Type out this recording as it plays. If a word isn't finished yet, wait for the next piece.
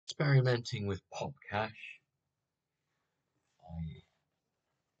Experimenting with popcash. I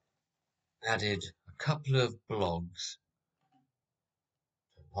added a couple of blogs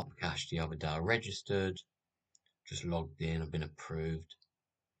to popcash the other day. I registered, just logged in, I've been approved.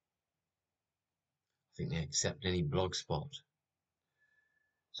 I think they accept any blogspot.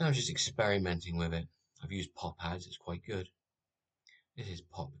 So I'm just experimenting with it. I've used pop ads, it's quite good. This is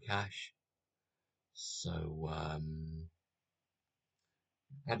popcash. So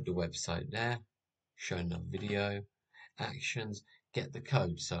add the website there, showing the video, actions, get the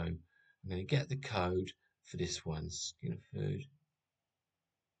code. So I'm going to get the code for this one, skin food.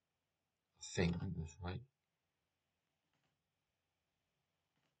 I think that's right.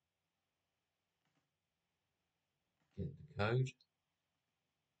 Get the code.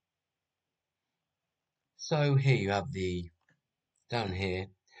 So here you have down here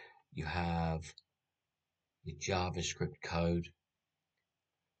you have your JavaScript code.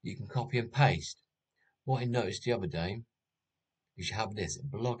 You can copy and paste. What I noticed the other day is you have this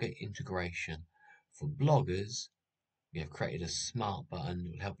blogger integration. For bloggers, we have created a smart button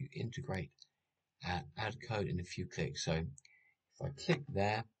that will help you integrate add code in a few clicks. So if I click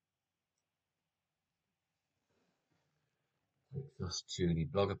there, takes us to the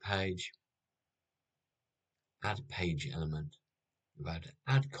blogger page, add page element. You've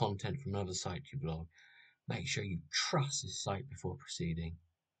add content from another site to your blog. Make sure you trust this site before proceeding.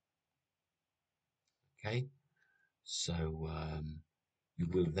 Okay, so you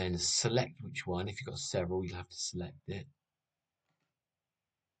will then select which one. If you've got several, you'll have to select it.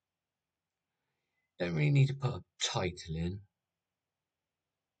 Don't really need to put a title in.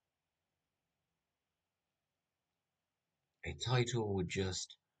 A title would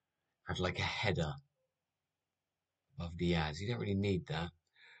just have like a header above the ads. You don't really need that.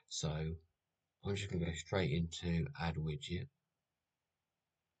 So I'm just going to go straight into add widget.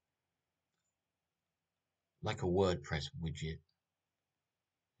 Like a WordPress widget.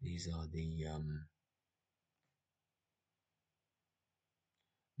 These are the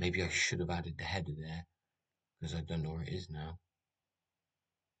maybe I should have added the header there because I don't know where it is now.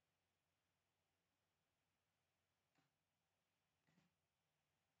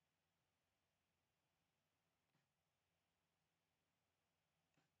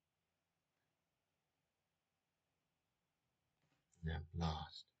 Now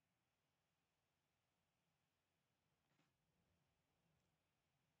blast.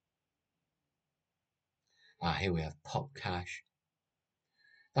 Here we have popcash.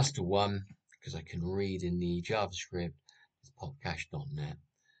 That's the one because I can read in the JavaScript. It's popcash.net.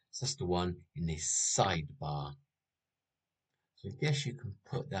 So that's the one in this sidebar. So I guess you can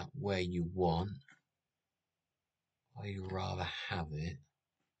put that where you want. I'd rather have it.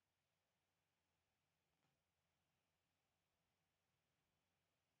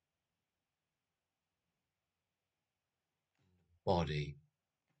 Body.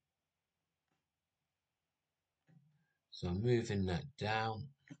 So I'm moving that down.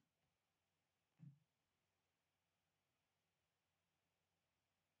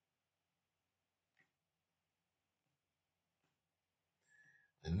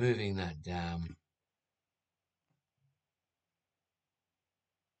 I'm moving that down.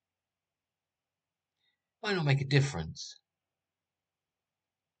 Might not make a difference.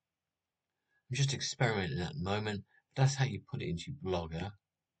 I'm just experimenting at the moment. But that's how you put it into your Blogger.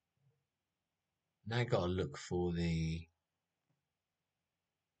 Now I've got to look for the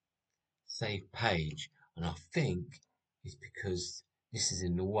save page, and I think it's because this is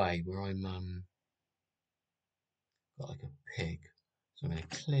in the way where I'm got like a pig. So I'm going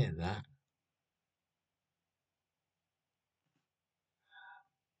to clear that.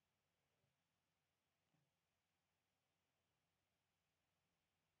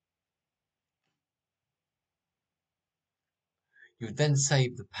 You would then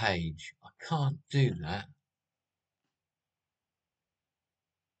save the page. I can't do that.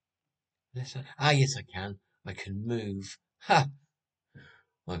 Yes, I can. I can move. Ha!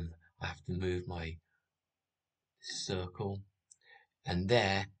 I have to move my circle, and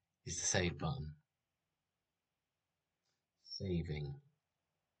there is the save button. Saving.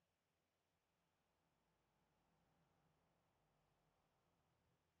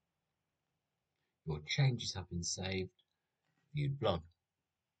 Your changes have been saved. Viewed blog.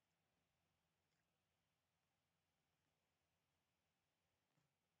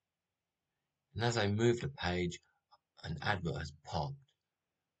 And as I move the page, an advert has popped.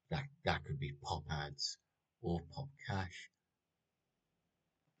 That could be pop ads or popcash.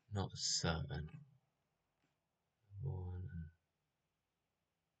 Not certain.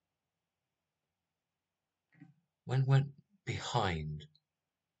 When went behind